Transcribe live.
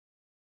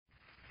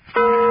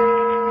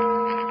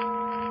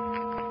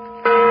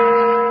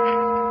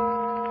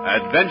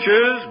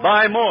Adventures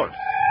by Morse.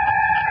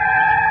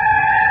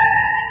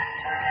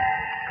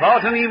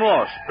 Carlton E.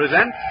 Morse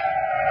presents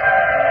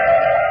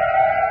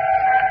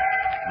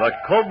The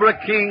Cobra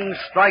King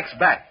Strikes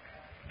Back,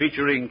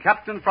 featuring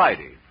Captain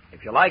Friday.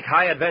 If you like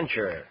high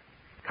adventure,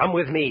 come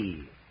with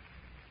me.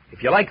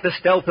 If you like the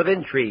stealth of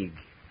intrigue,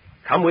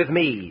 come with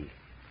me.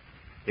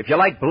 If you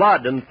like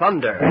blood and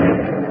thunder,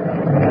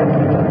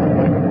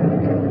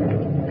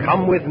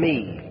 come with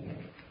me.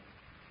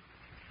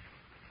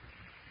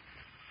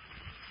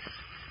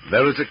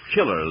 There is a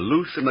killer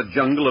loose in the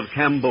jungle of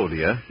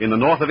Cambodia in the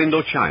north of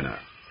Indochina.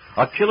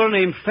 A killer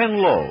named Fen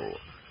Lo,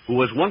 who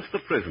was once the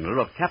prisoner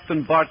of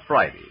Captain Bart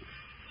Friday.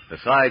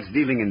 Besides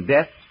dealing in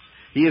death,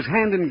 he is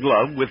hand in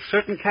glove with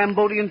certain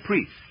Cambodian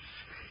priests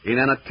in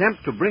an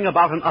attempt to bring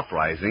about an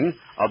uprising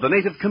of the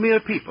native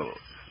Khmer people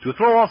to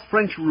throw off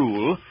French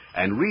rule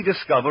and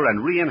rediscover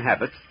and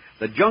re-inhabit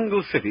the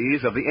jungle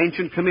cities of the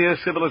ancient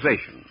Khmer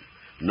civilization,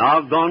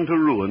 now gone to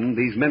ruin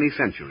these many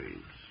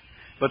centuries.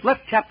 But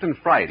let Captain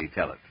Friday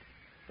tell it.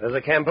 There's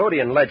a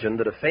Cambodian legend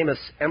that a famous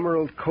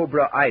emerald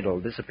cobra idol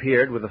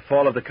disappeared with the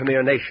fall of the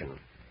Khmer nation,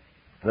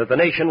 and that the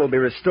nation will be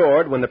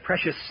restored when the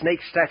precious snake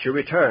statue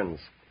returns.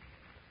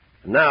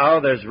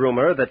 Now there's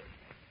rumor that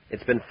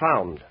it's been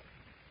found.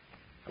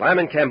 Well, I'm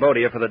in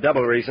Cambodia for the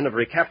double reason of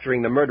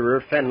recapturing the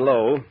murderer Fen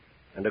Lo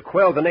and to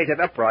quell the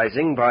native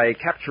uprising by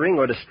capturing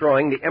or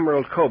destroying the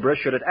emerald cobra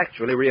should it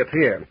actually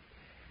reappear.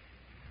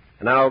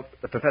 And now,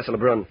 Professor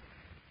Lebrun,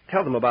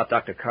 tell them about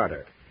Dr.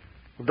 Carter.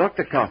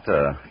 Dr.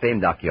 Carter,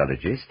 famed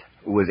archaeologist,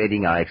 who was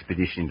aiding our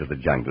expedition into the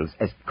jungles,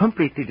 has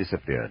completely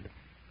disappeared.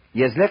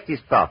 He has left his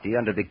party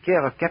under the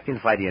care of Captain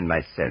Friday and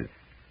myself.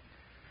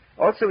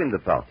 Also in the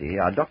party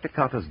are Dr.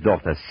 Carter's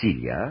daughter,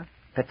 Celia,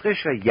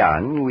 Patricia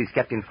Young, who is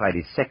Captain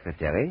Friday's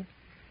secretary,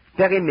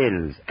 Perry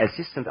Mills,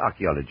 assistant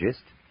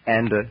archaeologist,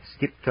 and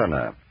Skip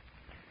Turner.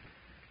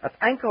 At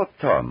Angkor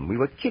Thom, we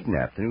were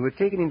kidnapped and we were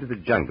taken into the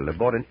jungle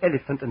aboard an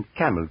elephant and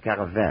camel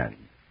caravan.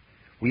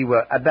 We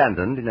were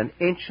abandoned in an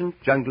ancient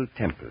jungle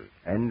temple,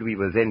 and we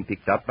were then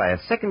picked up by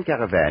a second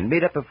caravan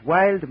made up of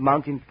wild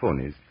mountain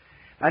ponies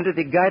under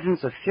the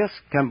guidance of fierce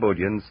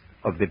Cambodians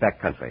of the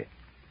backcountry.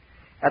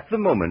 At the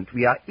moment,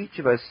 we are each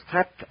of us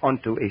strapped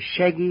onto a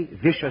shaggy,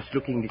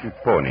 vicious-looking little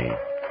pony.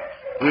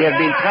 We have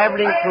been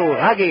traveling through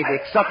rugged,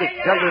 exotic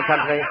jungle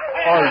country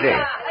all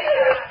day.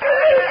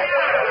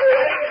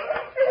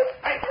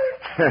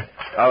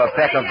 Our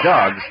pack of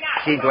dogs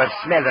seem to have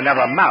smelled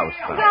another mouse.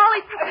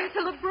 Golly,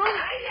 Professor Lebrun,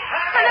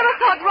 I never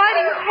thought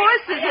riding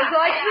horses was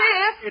like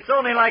this. It's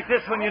only like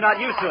this when you're not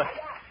used to it.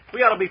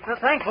 We ought to be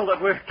thankful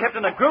that we're kept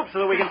in a group so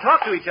that we can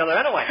talk to each other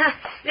anyway.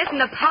 Listen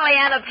to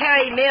Pollyanna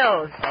Perry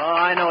Mills. Oh,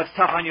 I know it's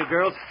tough on you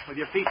girls, with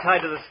your feet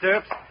tied to the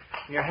stirrups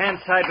and your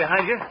hands tied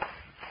behind you.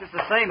 Just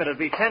the same, it'd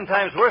be 10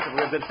 times worse if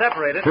we had been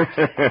separated.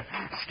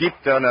 Skip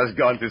Turner's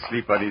gone to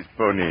sleep on his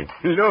pony.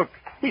 Look,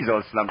 he's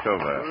all slumped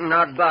over.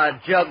 Not by a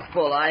jug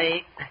full, I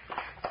ain't.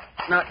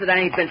 Not that I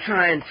ain't been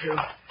trying to.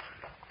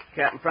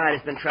 Captain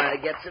Friday's been trying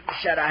to get to the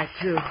shut-eye,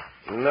 too.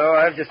 No,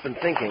 I've just been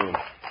thinking.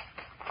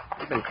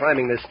 We've been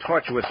climbing this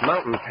tortuous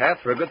mountain path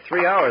for a good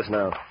 3 hours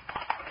now.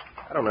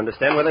 I don't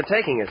understand where they're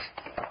taking us.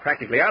 We're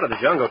practically out of the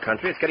jungle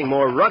country. It's getting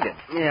more rugged.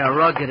 Yeah,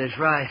 rugged is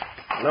right.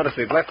 Notice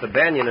we've left the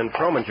banyan and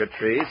frominger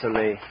trees, and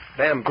the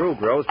bamboo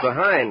grows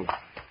behind.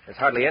 There's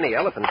hardly any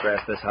elephant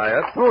grass this high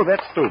up. Oh,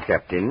 that's true,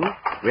 Captain.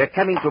 We're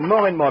coming to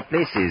more and more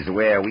places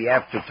where we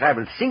have to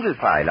travel single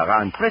file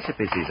around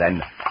precipices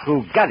and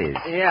through gullies.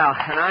 Yeah,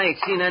 and I ain't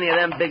seen any of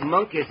them big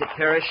monkeys that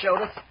Perry showed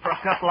us for a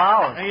couple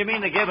hours. You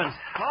mean the gibbons?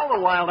 All the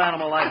wild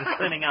animal life is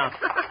thinning out.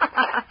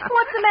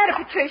 What's the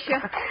matter, Patricia?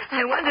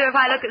 I wonder if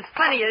I look as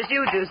funny as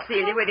you do,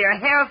 Celia, with your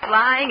hair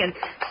flying and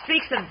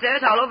streaks of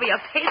dirt all over your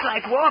face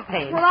like war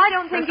paint. Well, I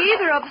don't think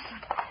either of us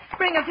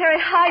bring a very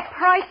high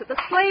price at the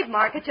slave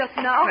market just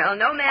now. Well,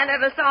 no man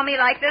ever saw me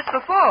like this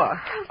before.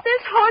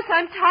 This horse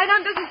I'm tied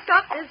on doesn't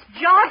stop this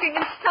jogging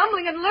and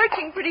stumbling and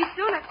lurching pretty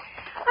soon.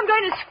 I'm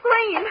going to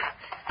scream.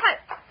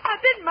 I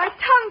bit my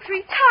tongue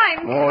 3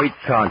 times. Oh, it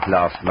can't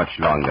last much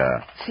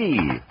longer. See,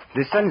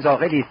 the sun's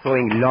already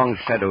throwing long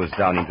shadows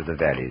down into the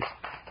valleys.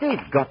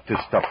 They've got to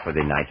stop for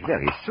the night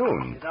very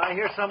soon. Did I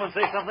hear someone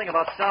say something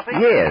about stopping?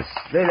 Yes,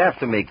 they'll have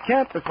to make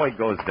camp before it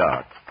goes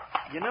dark.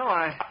 You know,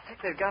 I think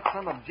they've got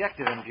some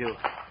objective in view.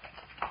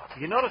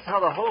 You notice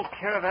how the whole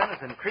caravan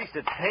has increased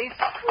its pace?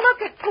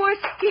 Look at poor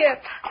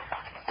Skip,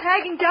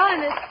 sagging down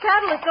in his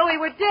saddle as though he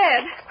were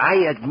dead.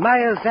 I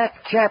admire that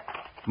chap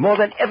more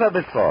than ever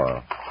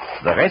before.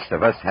 The rest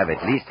of us have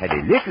at least had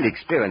a little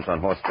experience on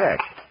horseback.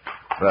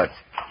 But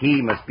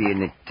he must be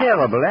in a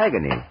terrible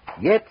agony.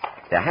 Yet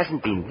there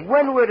hasn't been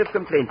one word of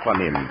complaint from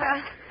him.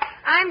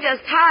 I'm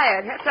just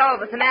tired. That's all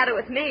that's the matter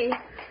with me.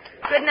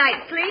 Good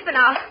night's sleep, and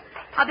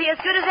I'll be as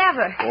good as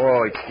ever.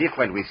 Oh, it's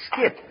different with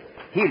Skip.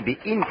 He'll be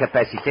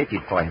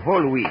incapacitated for a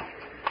whole week.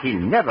 He'll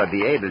never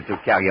be able to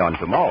carry on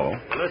tomorrow.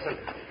 Listen,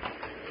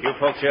 you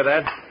folks hear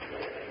that?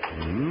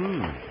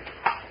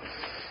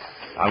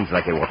 Sounds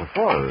like a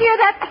waterfall. Hear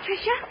that,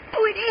 Patricia?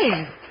 Oh, it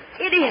is.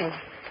 It is.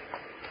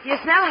 Do you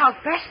smell how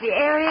fresh the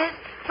air is?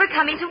 We're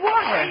coming to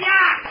water.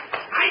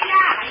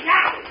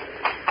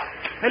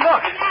 Hey,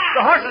 look.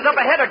 The horses up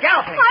ahead are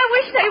galloping. I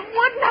wish they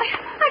wouldn't.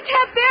 I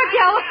can't bear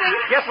galloping.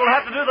 Guess we'll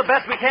have to do the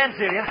best we can,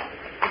 Celia.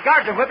 The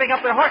guards are whipping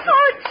up their horses.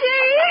 Oh,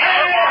 gee.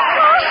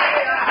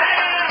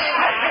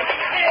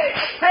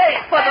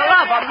 Hey, for the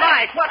love of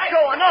Mike, what's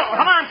going on?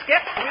 Come on,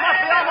 Skip. We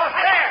must be almost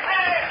there.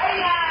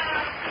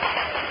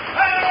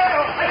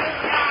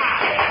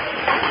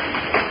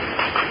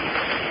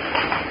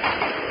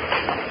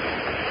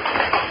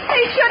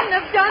 They shouldn't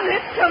have done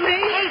this to me.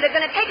 Hey, they're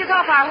going to take us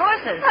off our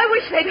horses. I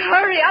wish they'd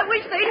hurry. I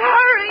wish they'd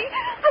hurry.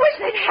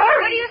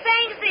 What are you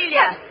saying,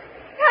 Celia?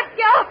 That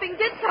galloping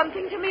did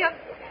something to me.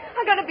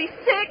 I'm going to be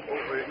sick.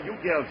 You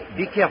girls,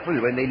 be careful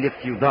when they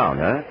lift you down,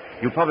 huh?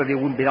 You probably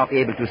wouldn't be not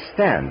able to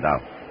stand now.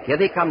 Here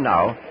they come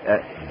now.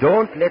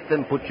 Don't let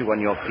them put you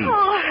on your feet.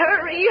 Oh,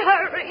 hurry.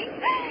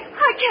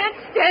 I can't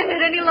stand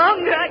it any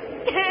longer. I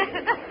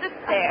can't.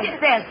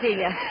 There,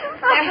 Celia.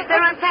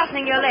 They're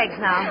unfastening your legs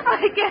now.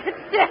 I can't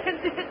stand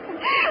it.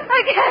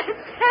 I can't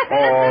stand it.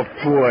 Oh,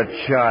 poor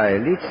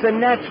child. It's the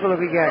natural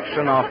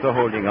reaction after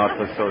holding out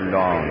for so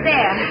long.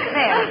 There.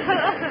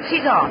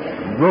 She's off.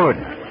 Good.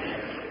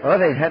 Oh,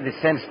 they've had the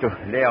sense to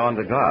lay her on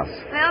the grass.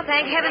 Well,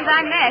 thank heavens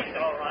I'm next.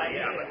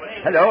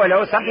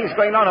 Hello. Something's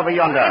going on over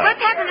yonder. Hey,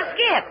 what's happened to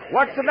Skip?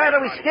 What's the matter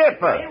with Skip?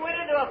 He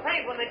went into a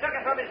faint when they took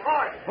him from his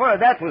horse.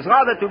 Well, that was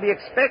rather to be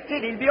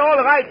expected. He'll be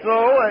all right,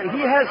 though.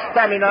 He has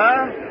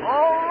stamina.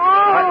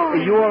 Oh. Are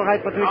you all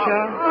right, Patricia?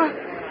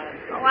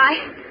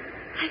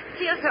 I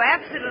feel so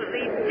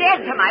absolutely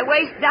dead from my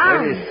waist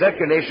down. Well, the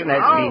circulation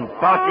has been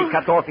partly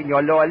cut off in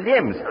your lower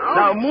limbs.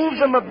 Now move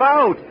them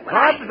about.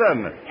 Rub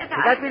them.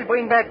 That will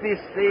bring back this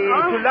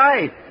to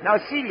life. Now,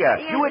 Celia,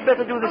 you had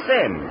better do the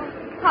same.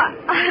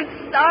 I'm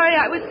sorry.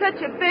 I was such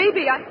a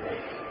baby. I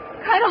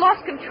kind of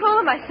lost control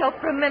of myself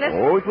for a minute.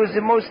 Oh, it was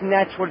the most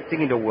natural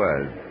thing in the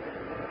world.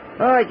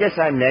 Oh, I guess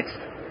I'm next.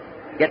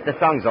 Get the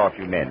thongs off,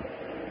 you men.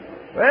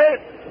 Well,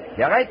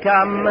 here I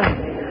come.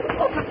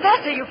 Oh,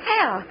 Professor, you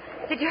fell.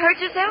 Did you hurt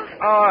yourself?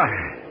 Oh,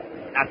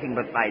 nothing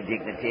but my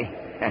dignity.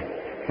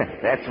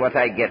 That's what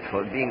I get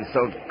for being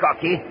so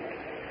cocky.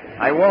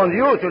 I warned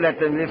you to let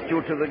them lift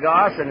you to the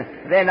grass, and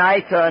then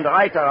I turned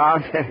right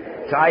around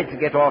and tried to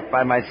get off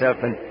by myself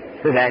and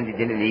landed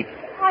in a leap.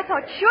 I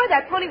thought sure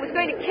that pony was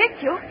going to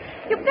kick you.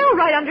 You fell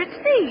right under its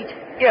feet.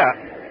 Yeah.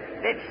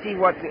 Let's see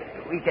what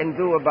we can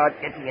do about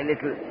getting a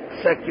little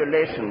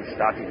circulation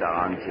started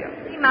around here.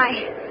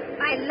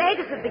 My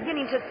legs are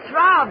beginning to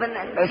throb and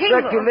tingle.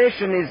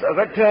 Circulation is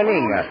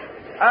returning.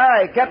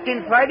 Aye,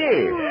 Captain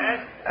Friday.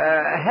 Yes?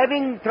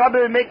 Having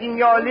trouble making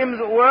your limbs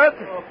work?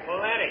 Oh,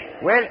 plenty.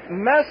 Well,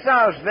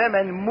 massage them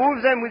and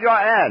move them with your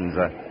hands.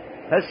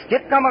 Has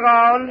Skip come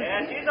around?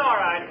 Yeah, she's all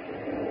right.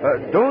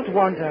 Don't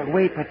wander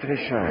away,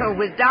 Patricia. Oh,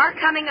 with dark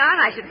coming on,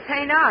 I should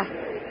say not.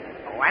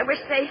 Oh, I wish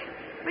they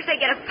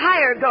get a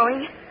fire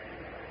going.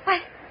 Why,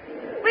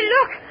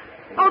 look.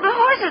 Oh, the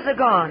horses are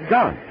gone.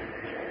 Gone?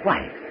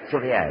 Why, so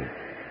they have.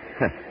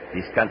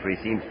 This country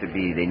seems to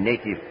be the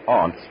native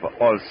haunts for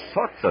all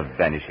sorts of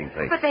vanishing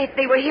places. But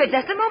they were here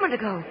just a moment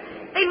ago.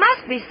 They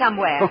must be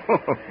somewhere.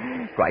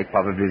 Quite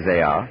probably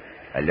they are.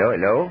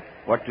 Hello?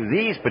 What do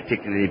these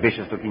particularly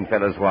vicious-looking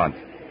fellows want?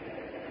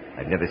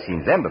 I've never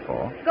seen them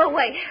before. Go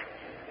away.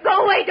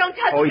 Don't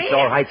touch me. It's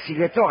all right,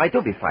 Celia. It's all right.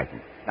 Don't be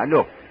frightened. Now,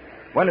 look.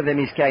 One of them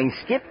is carrying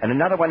Skip, and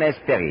another one has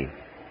Perry.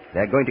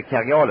 They're going to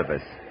carry all of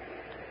us.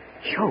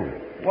 Phew,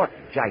 what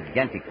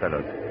gigantic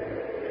fellows.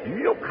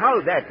 Look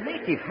how that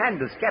native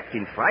handles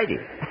Captain Friday.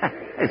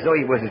 As though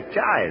he was a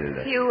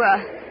child.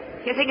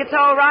 You think it's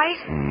all right?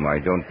 I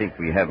don't think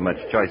we have much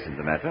choice in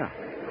the matter.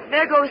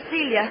 There goes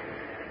Celia.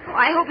 Oh,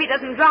 I hope he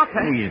doesn't drop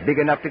her. He's big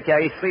enough to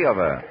carry 3 of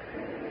her.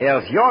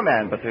 Here's your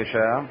man,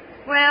 Patricia.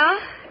 Well,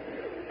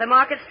 the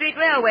Market Street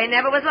Railway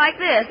never was like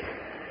this.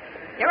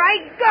 Here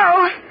I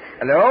go.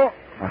 Hello?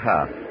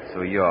 Aha,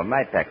 so you're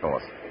my pack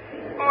horse.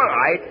 All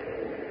right.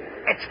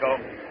 Let's go.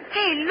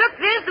 Hey, look,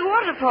 there's the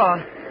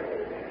waterfall.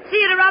 See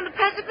it around the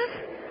precipice?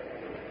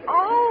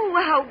 Oh,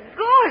 how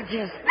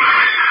gorgeous.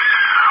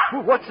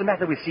 What's the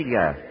matter with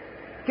Celia?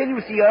 Can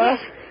you see her?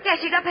 Yes,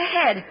 she's up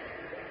ahead.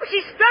 Oh,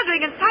 she's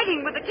struggling and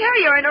fighting with the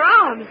carrier in her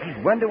arms. I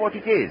wonder what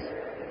it is.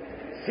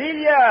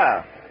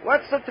 Celia,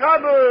 what's the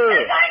trouble?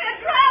 They're going to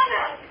drown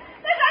us.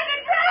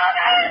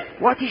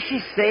 What is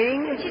she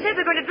saying? She says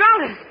they're going to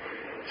drown us.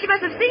 She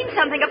must have seen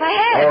something up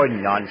ahead. Oh,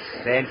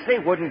 nonsense. They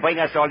wouldn't bring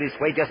us all this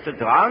way just to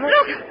drown us.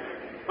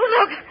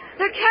 Look.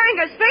 They're carrying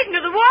her straight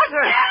into the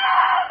water.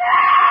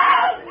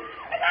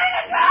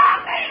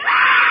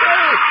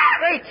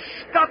 Wait,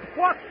 stop.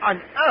 What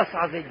on earth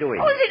are they doing?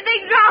 Oh, she's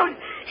being drowned.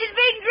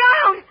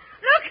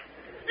 Look,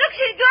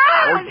 she's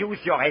gone. Oh, use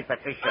your head,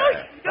 Patricia.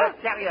 Her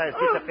carrier has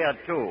disappeared,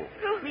 too.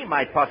 He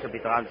might possibly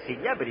drown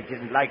Celia, but it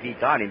isn't likely to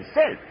drown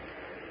himself.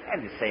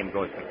 And the same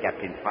goes for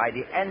Captain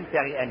Friday and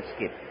Perry and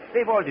Skip.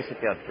 They've all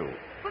disappeared, too.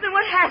 Well, then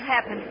what has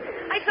happened?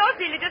 I saw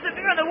Celia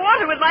disappear in the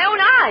water with my own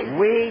eyes.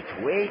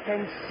 Wait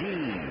and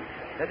see.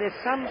 That there's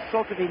some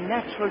sort of a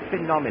natural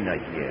phenomena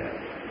here.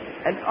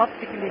 An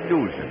optical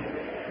illusion.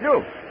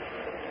 Look,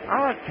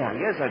 our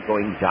carriers are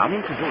going down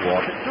into the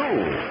water,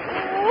 too.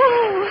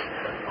 Oh,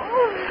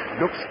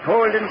 looks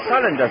cold and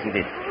sullen, doesn't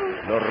it?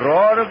 The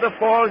roar of the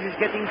falls is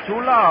getting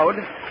too loud.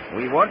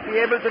 We won't be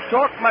able to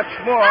talk much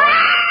more.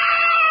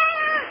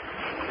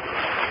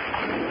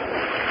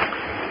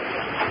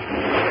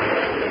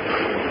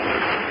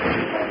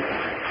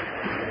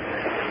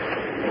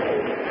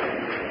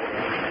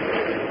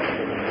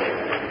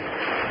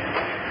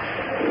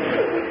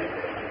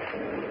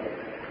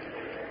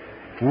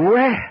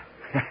 Well,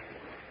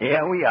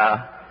 here we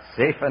are,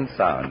 safe and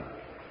sound.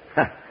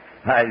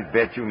 I'll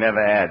bet you never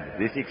had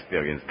this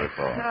experience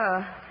before.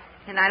 Oh,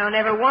 and I don't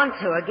ever want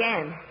to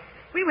again.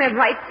 We went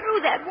right through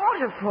that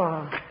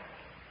waterfall.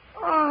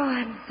 Oh,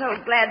 I'm so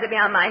glad to be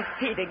on my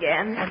feet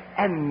again.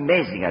 An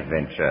amazing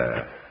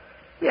adventure.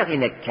 We are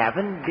in a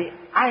cavern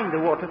behind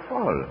the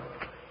waterfall.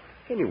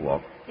 Can you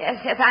walk?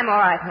 Yes, I'm all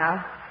right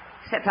now.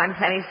 Except I'm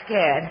plenty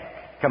scared.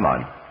 Come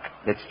on,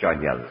 let's join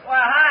the others. Well,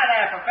 hi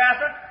there,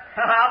 Professor.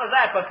 How was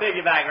that for a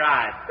piggyback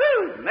ride?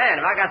 Whew, man,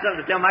 have I got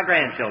something to tell my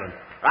grandchildren.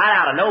 Right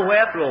out of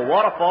nowhere through a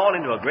waterfall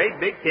into a great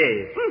big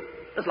cave.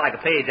 Just like a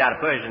page out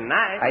of Persian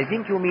Nights. I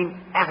think you mean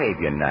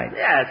Arabian Nights.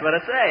 Yeah, that's what I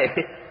say.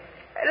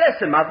 Hey,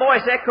 listen, my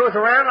voice echoes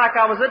around like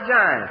I was a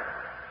giant.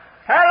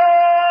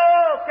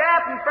 Hello,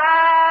 Captain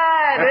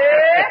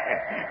Friday!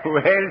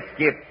 Well,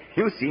 Skip,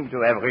 you seem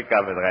to have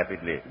recovered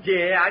rapidly.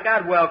 Yeah, I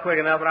got well quick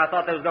enough, but I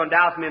thought they was going to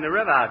douse me in the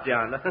river out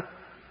yonder.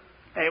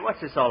 Hey, what's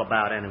this all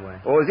about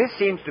anyway? Oh, this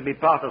seems to be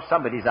part of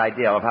somebody's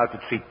idea of how to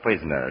treat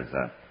prisoners.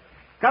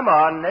 Come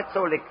on, let's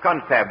hold a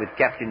confab with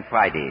Captain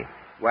Friday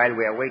while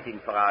we're waiting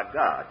for our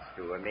guards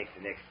to make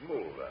the next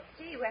move.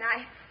 Gee, when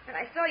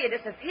I saw you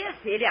disappear,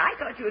 Celia, I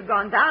thought you had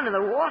gone down in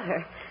the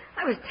water.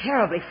 I was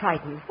terribly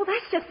frightened. Well,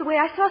 that's just the way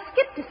I saw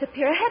Skip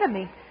disappear ahead of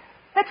me.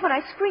 That's when I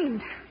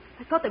screamed.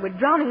 I thought they were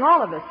drowning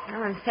all of us.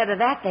 Well, instead of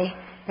that,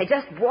 they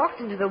just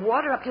walked into the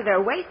water up to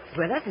their waists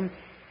with us and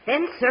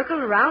then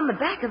circled around the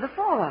back of the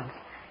falls.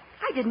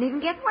 I didn't even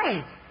get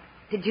wet.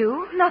 Did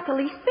you? Not the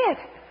least bit.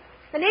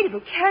 The native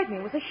who carried me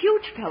was a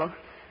huge fellow.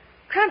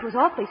 Current was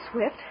awfully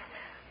swift.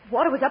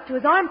 Water was up to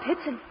his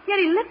armpits, and yet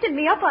he lifted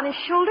me up on his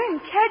shoulder and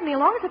carried me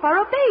along as if I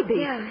were a baby.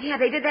 Yeah,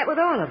 they did that with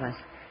all of us.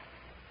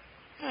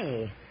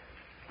 Hey,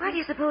 why do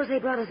you suppose they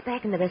brought us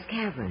back into this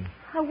cavern?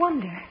 I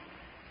wonder.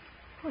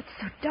 Oh, it's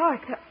so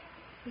dark.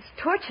 These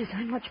torches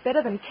aren't much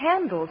better than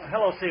candles.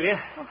 Hello,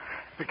 Celia.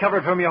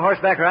 Recovered from your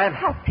horseback ride?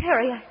 Oh,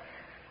 Perry,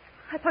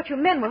 I thought you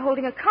men were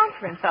holding a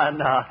conference.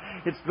 No,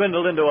 it's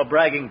dwindled into a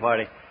bragging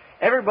party.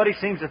 Everybody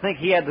seems to think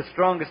he had the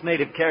strongest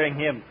native carrying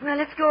him. Well,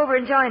 let's go over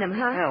and join him,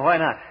 huh? Yeah, why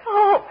not?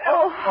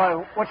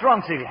 Oh. What's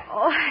wrong, Celia?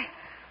 Oh,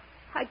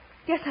 I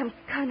guess I'm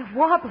kind of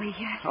wobbly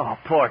yet. Oh,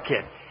 poor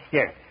kid.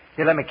 Here,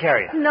 let me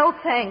carry you. No,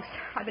 thanks.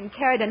 I've been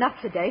carried enough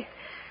today.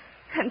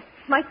 And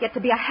might get to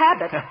be a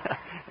habit.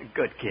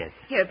 Good kid.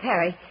 Here,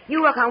 Perry,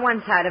 you walk on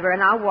one side of her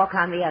and I'll walk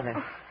on the other.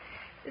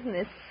 Oh, isn't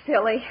this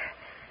silly?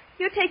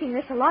 You're taking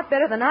this a lot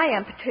better than I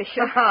am,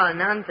 Patricia. Oh,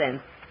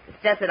 nonsense.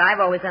 It's just that I've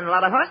always done a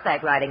lot of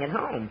horseback riding at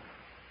home.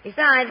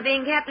 Besides,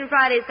 being Captain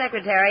Friday's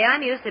secretary,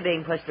 I'm used to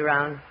being pushed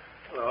around.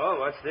 Hello,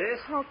 what's this?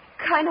 Oh,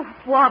 kind of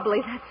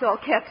wobbly, that's all,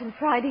 Captain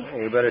Friday.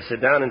 Hey, you better sit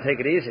down and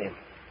take it easy.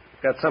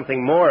 We've got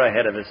something more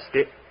ahead of us.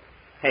 Hey,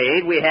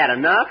 ain't we had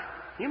enough?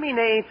 You mean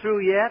they ain't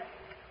through yet?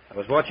 I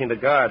was watching the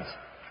guards.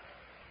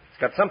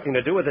 It's got something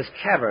to do with this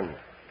cavern.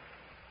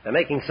 They're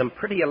making some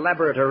pretty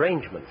elaborate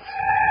arrangements.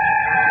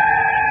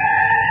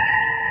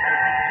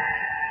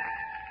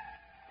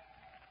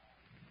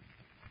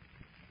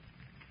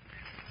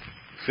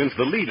 Since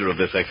the leader of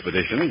this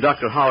expedition,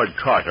 Dr. Howard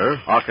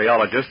Carter,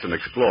 archaeologist and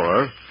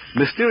explorer,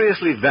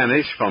 mysteriously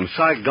vanished from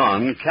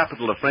Saigon,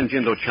 capital of French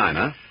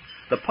Indochina,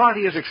 the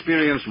party has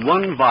experienced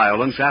one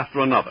violence after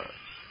another.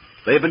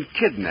 They have been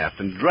kidnapped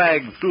and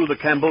dragged through the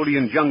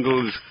Cambodian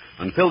jungles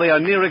until they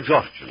are near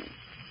exhaustion.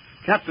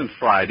 Captain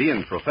Friday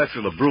and Professor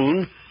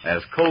Lebrun,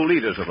 as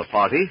co-leaders of the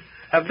party,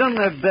 have done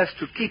their best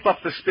to keep up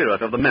the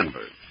spirit of the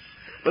members.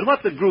 But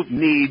what the group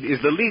need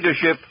is the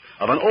leadership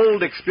of an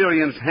old,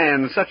 experienced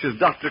hand such as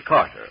Dr.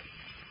 Carter.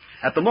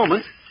 At the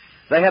moment,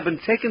 they have been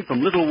taken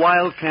from little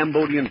wild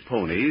Cambodian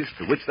ponies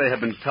to which they have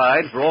been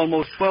tied for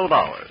almost 12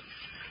 hours,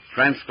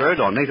 transferred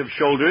on native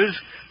shoulders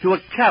to a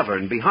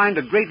cavern behind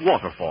a great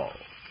waterfall.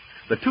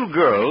 The two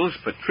girls,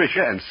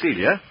 Patricia and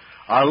Celia,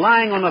 are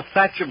lying on a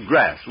thatch of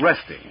grass,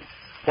 resting,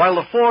 while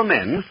the four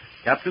men,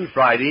 Captain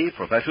Friday,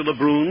 Professor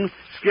Lebrun,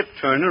 Skip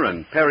Turner,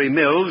 and Perry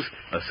Mills,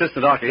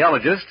 assistant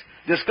archaeologist,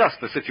 discuss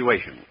the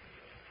situation.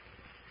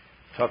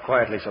 Talk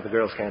quietly so the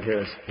girls can't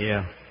hear us.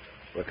 Yeah.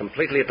 We're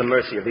completely at the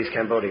mercy of these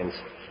Cambodians.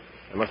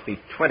 There must be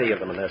 20 of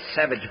them, and they're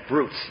savage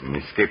brutes.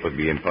 Escape would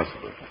be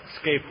impossible.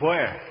 Escape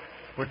where?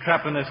 We're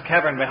trapped in this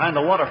cavern behind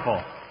the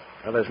waterfall.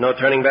 Well, there's no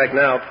turning back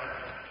now.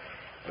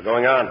 We're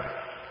going on.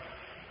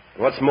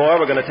 And what's more,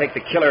 we're going to take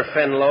the killer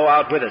Fenlo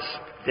out with us,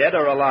 dead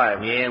or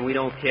alive. Yeah, we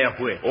don't care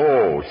which.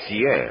 Oh,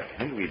 Sierra.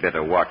 We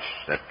better watch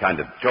that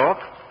kind of talk.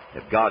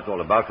 That guard's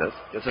all about us.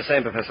 Just the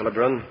same, Professor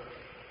Lebrun.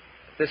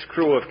 This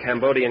crew of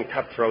Cambodian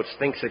cutthroats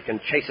thinks it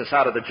can chase us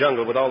out of the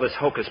jungle with all this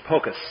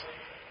hocus-pocus.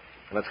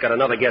 And it's got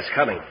another guess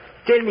coming.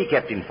 Tell me,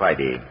 Captain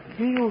Friday,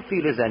 do you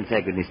feel as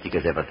antagonistic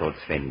as ever towards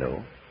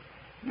Fenlo?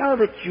 Now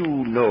that you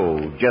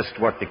know just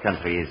what the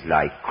country is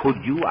like, could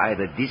you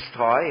either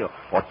destroy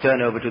or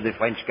turn over to the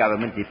French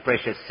government the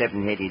precious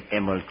seven-headed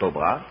emerald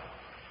cobra?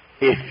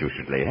 If you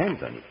should lay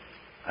hands on it.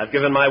 I've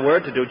given my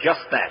word to do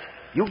just that.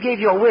 You gave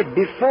your word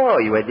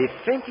before you had the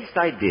faintest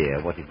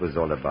idea what it was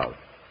all about.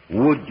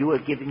 Would you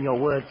have given your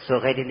word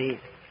so readily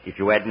if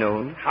you had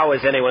known? How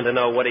is anyone to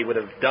know what he would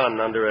have done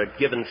under a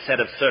given set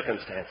of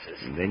circumstances?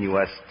 And then you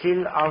are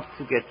still out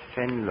to get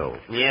Fenlo.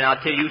 Yeah, and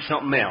I'll tell you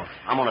something else.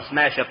 I'm going to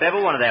smash up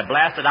every one of their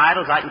blasted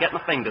idols I can get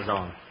my fingers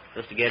on.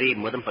 Just to get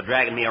even with them for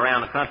dragging me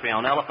around the country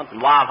on elephants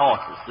and wild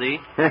horses, see?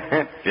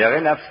 Fair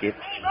enough, Skip.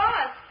 Hey,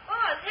 boss,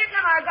 here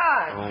come our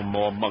guards. Oh,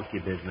 more monkey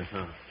business,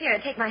 huh? Here,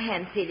 take my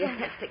hand, Celia.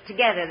 Let's stick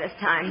together this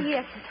time.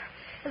 Yes,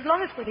 as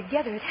long as we're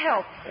together, it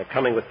helps. They're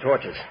coming with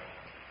torches.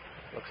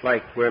 Looks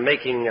like we're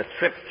making a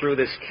trip through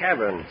this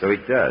cavern. So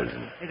it does.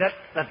 Hey,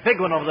 that big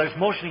one over there is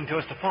motioning to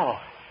us to follow.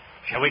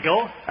 Shall we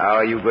go? How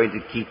are you going to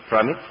keep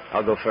from it?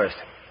 I'll go first.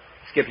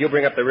 Skip, you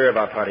bring up the rear of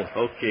our party.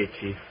 Okay,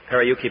 Chief.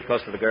 Perry, you keep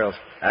close to the girls.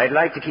 I'd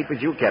like to keep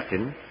with you,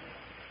 Captain.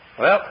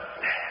 Well,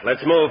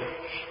 let's move.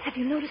 Have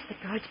you noticed the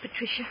guards,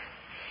 Patricia?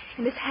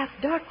 In this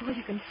half-dark, all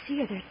you can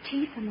see are their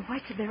teeth and the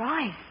whites of their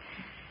eyes.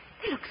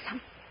 They look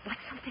like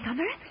something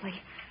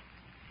unearthly.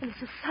 And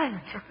so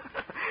silent.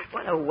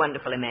 What a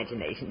wonderful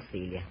imagination,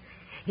 Celia.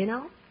 You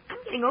know,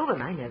 I'm getting over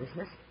my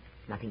nervousness.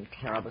 Nothing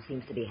terrible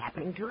seems to be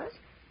happening to us.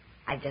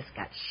 I've just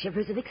got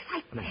shivers of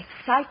excitement.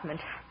 Excitement?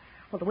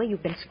 Well, the way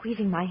you've been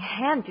squeezing my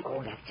hand...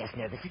 Oh, that's just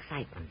nervous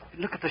excitement.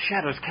 Look at the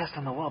shadows cast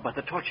on the wall by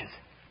the torches.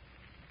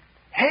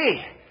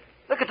 Hey,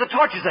 look at the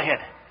torches ahead.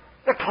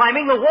 They're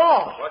climbing the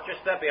wall. Watch your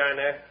step behind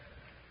there.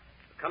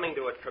 We're coming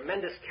to a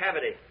tremendous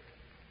cavity.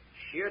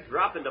 Sheer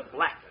drop into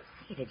blackness.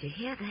 Hey, did you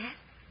hear that?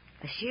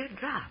 A sheer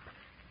drop.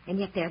 And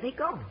yet there they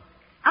go.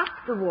 Up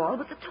the wall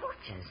with the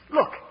torches.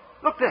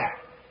 Look there.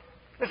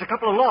 There's a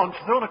couple of logs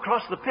thrown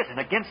across the pit and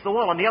against the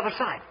wall on the other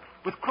side,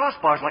 with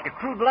crossbars like a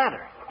crude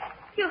ladder.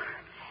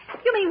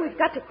 You mean we've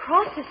got to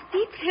cross the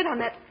steep pit on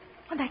that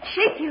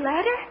shaky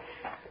ladder?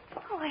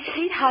 Oh, I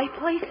hate high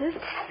places.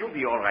 You'll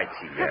be all right,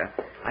 Celia.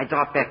 I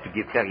dropped back to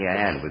give Terry a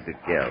hand with the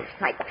girls.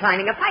 It's like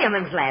climbing a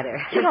fireman's ladder.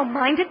 You don't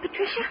mind it,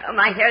 Patricia? Oh,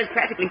 my hair is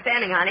practically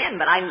standing on end,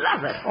 but I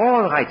love it.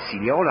 All right,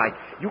 Celia, all right.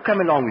 You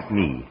come along with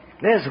me.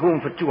 There's room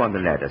for two on the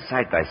ladder,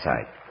 side by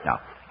side. Now,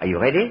 are you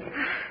ready?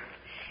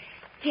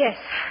 Yes.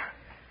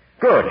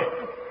 Good.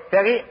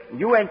 Terry,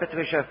 you and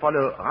Patricia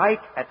follow right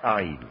at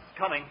our heels.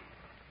 Coming.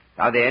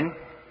 Now then,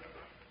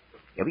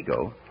 here we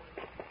go.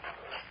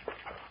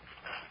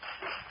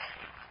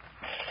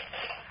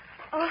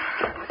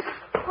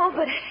 Oh,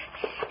 but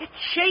it's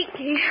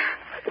shaky.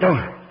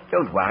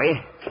 Don't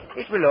worry.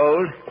 It will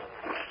hold.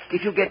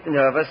 If you get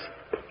nervous,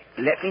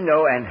 let me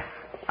know and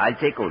I'll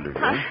take hold of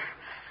you.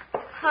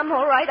 I'm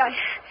all right, I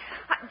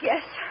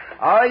guess.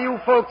 Are you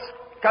folks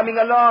coming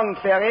along,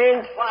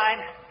 Terry? Fine.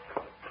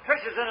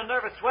 Tricia's in a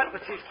nervous sweat,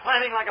 but she's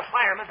climbing like a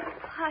fireman.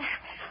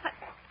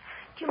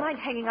 Do you mind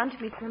hanging on to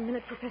me for a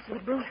minute, Professor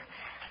LeBrun?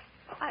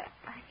 I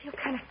feel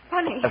kind of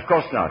funny. Of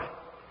course not.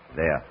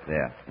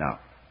 There. Now,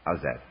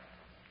 how's that?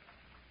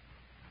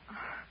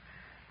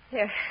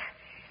 There.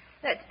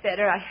 That's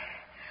better.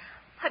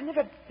 I've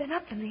never been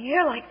up in the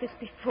air like this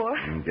before.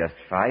 Just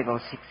 5 or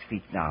 6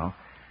 feet now.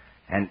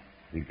 And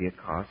we'll be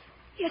across.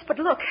 Yes, but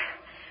look.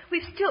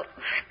 We've still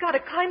got to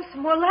climb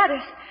some more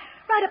ladders.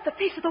 Right up the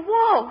face of the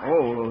wall.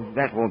 Oh,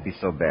 that won't be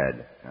so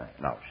bad.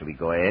 Now, shall we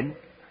go ahead?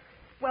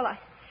 Well, I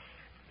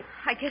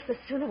guess the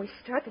sooner we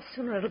start, the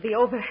sooner it'll be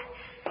over.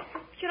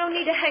 You don't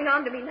need to hang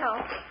on to me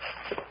now.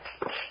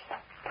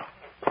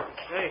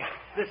 Hey,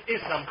 this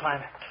is some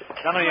climb.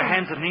 Down on your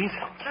hands and knees.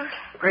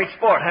 Great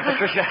sport, huh,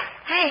 Patricia?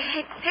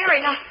 Hey,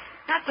 Perry, not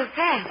so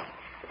fast.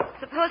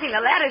 Supposing the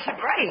ladder should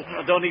break.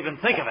 Well, don't even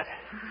think of it.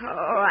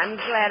 Oh, I'm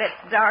glad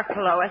it's dark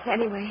below us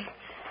anyway.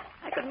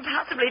 I couldn't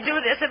possibly do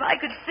this if I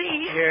could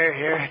see.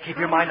 Here. Keep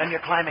your mind on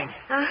your climbing.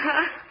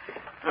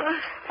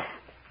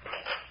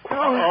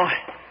 Oh.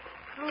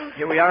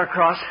 Here we are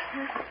across.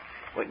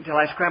 Wait until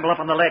I scramble up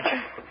on the ledge.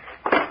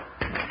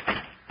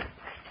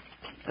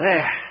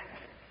 There.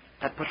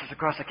 That puts us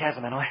across the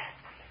chasm, anyway.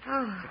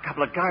 Oh. A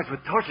couple of guards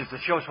with torches to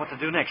show us what to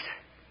do next.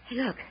 Hey,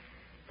 look.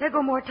 There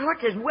go more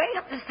torches way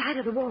up the side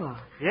of the wall.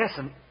 Yes,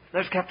 and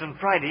there's Captain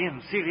Friday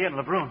and Celia and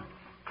LeBrun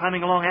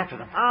climbing along after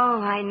them.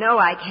 Oh, I know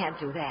I can't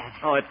do that.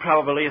 Oh, it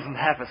probably isn't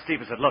half as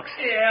steep as it looks.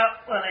 Yeah,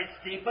 well, it's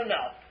steep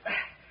enough.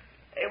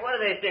 Hey, what do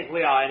they think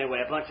we are,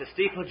 anyway? A bunch of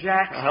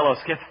steeplejacks? Hello,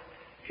 Skip.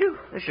 Phew,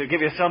 this should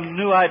give you some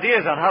new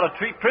ideas on how to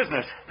treat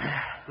prisoners.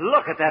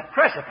 Look at that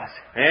precipice.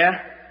 Yeah?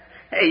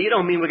 Hey, you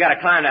don't mean we gotta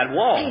climb that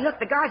wall? Hey, look,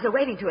 the guards are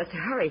waving to us to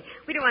hurry.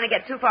 We don't want to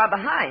get too far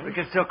behind. We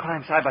can still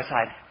climb side by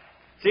side.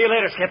 See you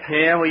later, Skip.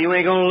 Yeah, well, you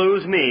ain't gonna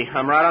lose me.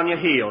 I'm right on your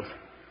heels.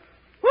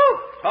 Woo!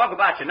 Talk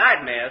about your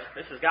nightmares.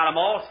 This has got 'em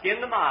all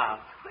skinned a mile.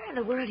 Where in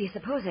the world do you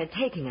suppose they're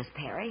taking us,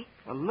 Perry?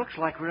 Well, looks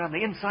like we're on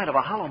the inside of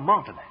a hollow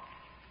mountain.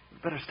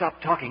 We'd better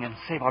stop talking and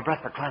save our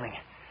breath for climbing.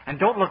 And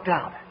don't look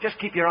down. Just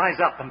keep your eyes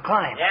up and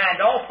climb. Yeah, and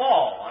don't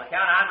fall. On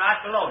account I'm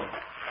right below you.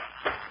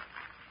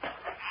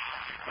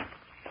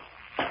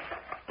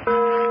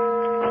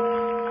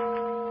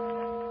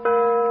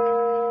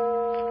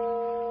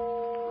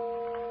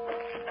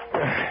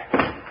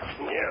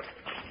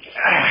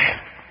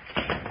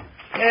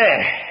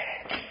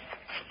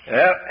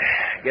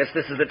 Guess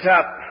this is the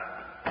top.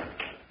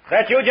 Is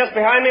that you just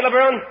behind me,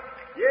 LeBrun?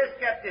 Yes,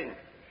 Captain.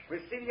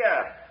 With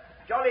Celia.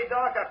 Jolly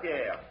dark up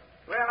here.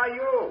 Where are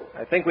you?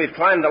 I think we've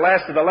climbed the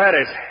last of the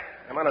ladders.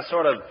 I'm on a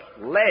sort of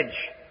ledge.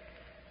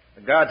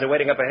 The guards are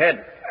waiting up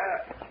ahead.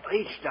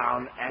 Reach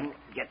down and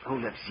get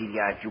hold of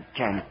Celia if you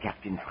can,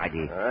 Captain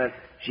Friday. All right.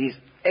 She's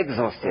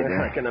exhausted.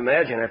 I can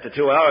imagine after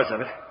 2 hours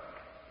of it.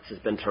 This has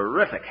been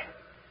terrific.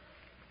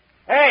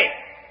 Hey!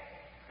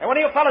 Hey, one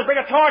of you fellas bring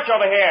a torch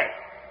over here.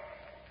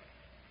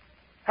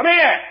 Come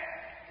here!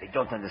 They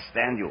don't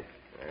understand you.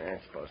 I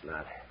suppose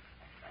not.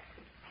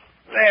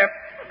 There.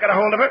 Got a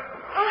hold of her.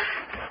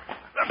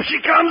 Up she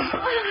comes.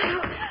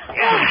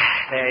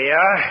 There you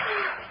are.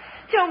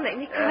 Don't make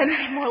me climb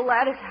any more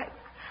ladders.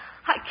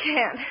 I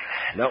can't.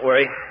 Don't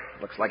worry.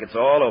 Looks like it's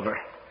all over.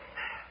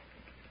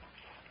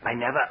 I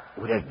never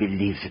would have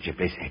believed such a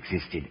place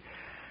existed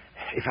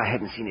if I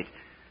hadn't seen it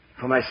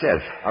for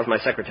myself. How's my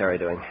secretary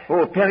doing?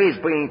 Oh, Perry's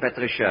bringing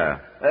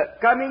Patricia.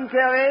 Coming,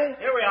 Perry?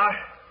 Here we are.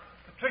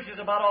 Patricia's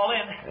about all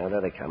in. Oh, there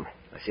they come.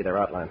 I see their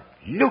outline.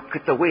 Look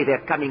at the way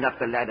they're coming up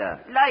the ladder.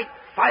 Like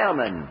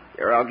firemen.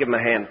 Here, I'll give them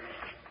a hand.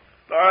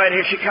 All right,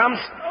 here she comes.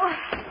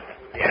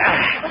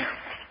 Yeah.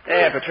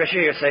 There, Patricia,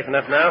 you're safe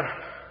enough now.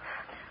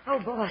 Oh,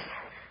 boss.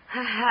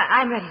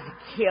 I'm ready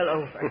to keel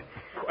over.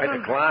 Quite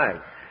a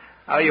climb.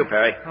 How are you,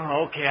 Perry?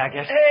 Oh, okay, I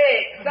guess.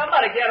 Hey,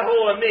 somebody get a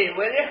hold of me,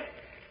 will you?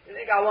 You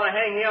think I want to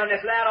hang here on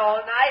this ladder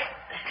all night?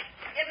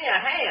 Give me a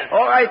hand.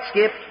 All right,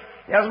 Skip.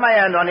 Here's my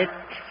hand on it.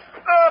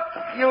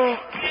 Up you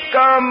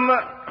come.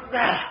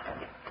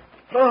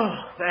 Oh,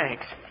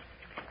 thanks.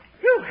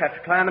 Whew,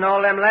 after climbing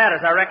all them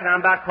ladders, I reckon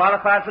I'm about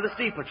qualified for the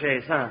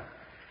steeplechase, huh?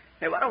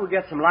 Hey, why don't we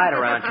get some light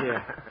around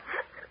here?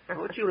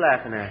 What you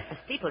laughing at? A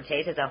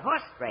steeplechase is a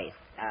horse race,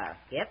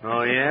 Skip.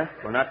 Oh, yeah?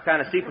 Well, not the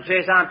kind of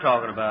steeplechase I'm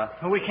talking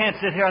about. Well, we can't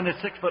sit here on this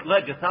 6-foot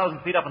ledge 1,000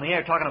 feet up in the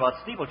air talking about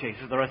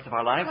steeplechases the rest of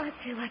our lives. I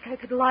feel like I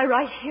could lie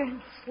right here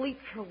and sleep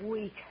for a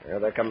week. Yeah,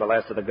 there come the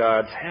last of the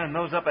guards. And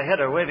those up ahead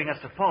are waving us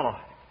to follow.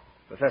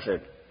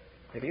 Professor,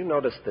 have you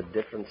noticed the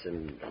difference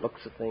in the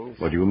looks of things?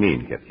 What do you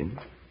mean, Captain?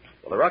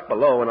 Well, the rock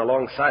below and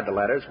alongside the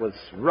ladders was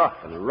rough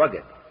and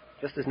rugged,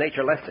 just as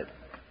nature left it.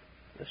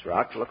 This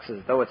rock looks as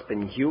though it's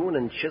been hewn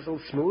and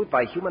chiseled smooth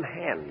by human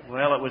hand.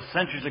 Well, it was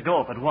centuries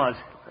ago if it was.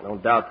 I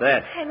don't doubt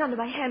that. Hang on to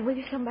my hand, will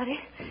you, somebody?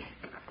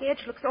 The edge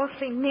looks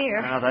awfully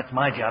near. Well, that's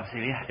my job,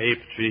 Celia. Hey,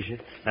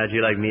 Patricia. How'd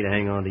you like me to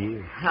hang on to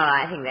you? Oh,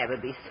 I think that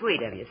would be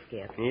sweet of you,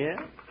 Skip. Yeah?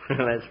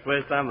 Well, that's the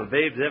first time a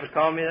babe's ever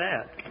called me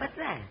that. What's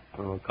that?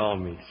 Oh, call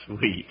me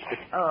sweet.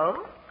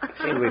 Oh?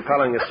 Seem to be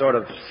following a sort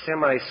of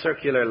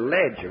semicircular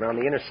ledge around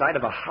the inner side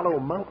of a hollow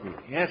mountain.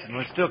 Yes, and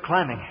we're still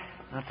climbing.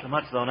 Not so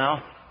much, though,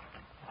 now.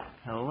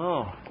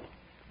 Hello.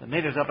 The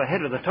natives up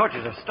ahead with the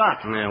torches have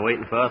stopped. Yeah,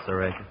 waiting for us, I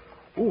reckon.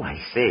 Oh, I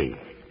say.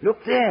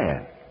 Look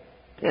there.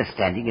 They're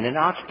standing in an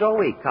arched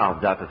doorway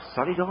carved out of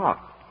solid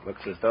rock.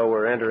 Looks as though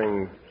we're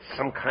entering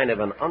some kind of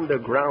an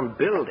underground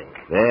building.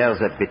 There's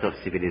a bit of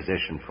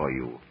civilization for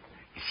you.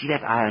 You see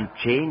that iron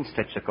chain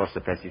stretched across the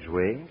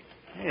passageway?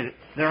 Hey,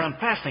 they're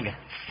unfastening it.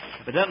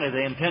 Evidently,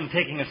 they intend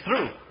taking us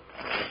through.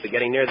 We're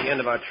getting near the end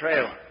of our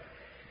trail.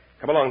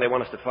 Come along, they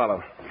want us to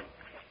follow.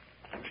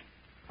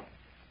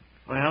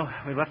 Well,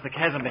 we left the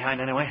chasm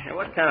behind anyway. Hey,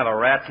 what kind of a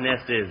rat's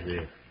nest is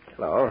this?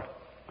 Hello.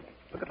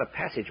 Look at the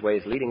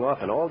passageways leading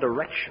off in all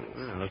directions.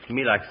 Looks to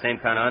me like the same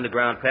kind of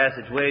underground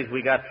passageways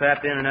we got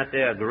trapped in that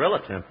there gorilla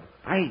temple.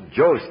 By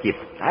Joe, Skip,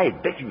 I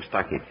bet you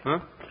struck it. Huh?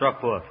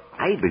 Struck what?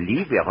 I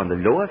believe we're on the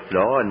lower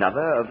floor,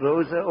 another of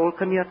those old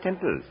Khmer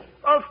temples.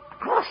 Of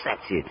course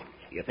that's it.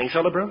 You think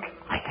so, LeBrun?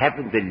 I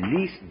haven't the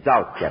least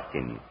doubt,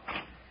 Captain.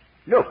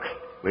 Look,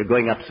 we're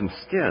going up some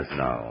stairs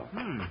now.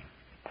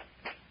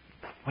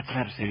 What's the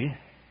matter, Celia?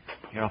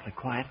 You're awfully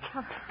quiet.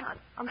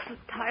 I'm so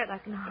tired I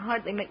can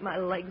hardly make my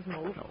legs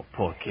move. Oh,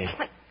 poor kid.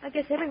 I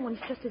guess everyone's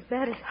just as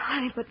bad as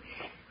I, but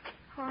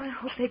I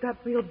hope they got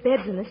real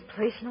beds in this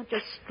place, not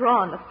just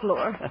straw on the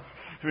floor.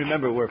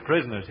 Remember, we're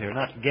prisoners here,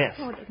 not guests.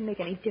 Oh, it doesn't make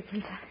any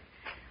difference.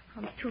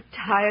 I'm too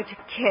tired to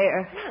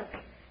care.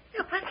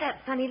 Look, what's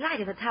that funny light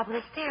at the top of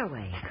the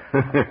stairway?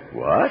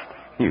 What?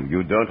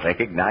 You don't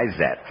recognize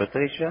that,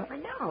 Patricia? I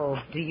know.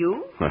 Do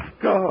you? Of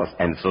course,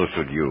 and so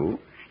should you.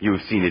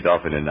 You've seen it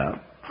often enough.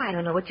 I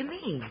don't know what you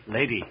mean.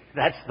 Lady,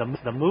 that's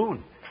the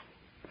moon.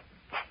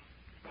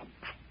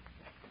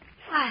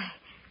 Why,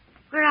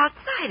 we're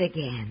outside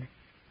again.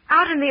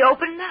 Out in the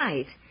open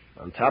night.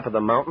 On top of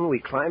the mountain, we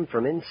climbed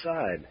from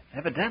inside.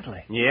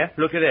 Evidently. Yeah,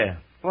 look at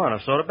there. We're on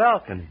a sort of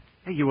balcony.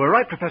 Hey, you were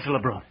right, Professor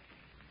LeBrun.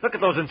 Look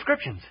at those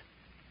inscriptions.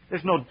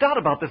 There's no doubt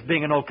about this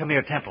being an old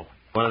Khmer temple.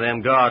 One of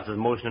them guards is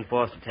motioning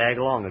for us to tag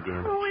along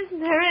again. Oh, isn't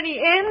there any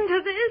end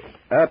to this?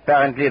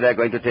 Apparently, they're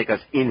going to take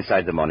us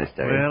inside the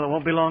monastery. Well, it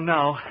won't be long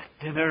now.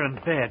 Dinner and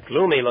bed.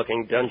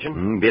 Gloomy-looking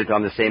dungeon. Built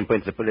on the same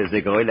principle as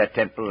the Gorilla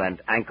Temple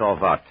and Angkor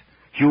Wat.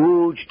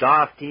 Huge,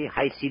 drafty,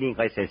 high-ceiling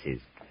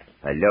recesses.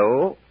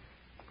 Hello?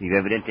 We've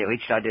evidently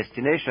reached our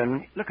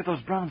destination. Look at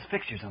those bronze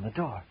fixtures on the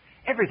door.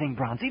 Everything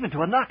bronze, even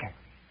to a knocker.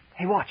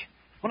 Hey, watch.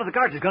 One of the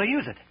guards is going to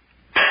use it.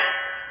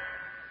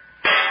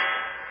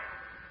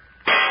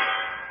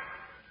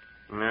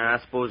 I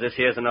suppose this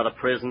here's another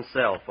prison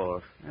cell for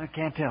us. I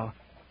can't tell.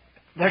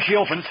 There she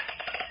opens.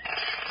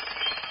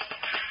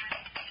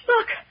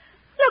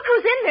 Look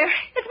who's in there.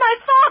 It's my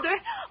father.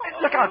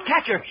 Oh. Look out,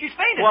 catch her. She's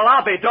fainted. Well,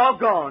 I'll be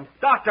doggone.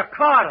 Dr.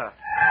 Carter.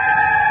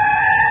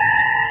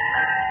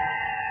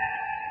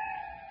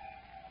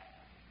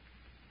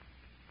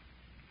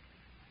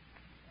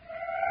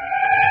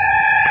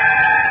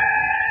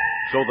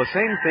 So the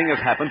same thing has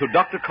happened to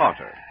Dr.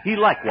 Carter. He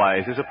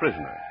likewise is a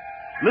prisoner.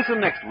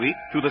 Listen next week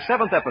to the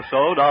 7th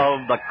episode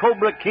of The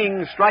Cobra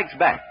King Strikes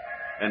Back,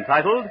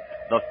 entitled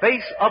The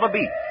Face of a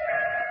Beast.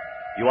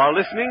 You are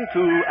listening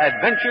to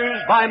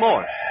Adventures by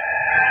Morse.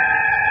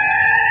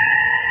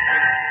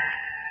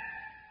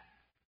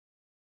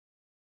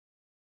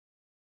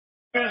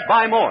 Adventures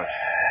by Morse.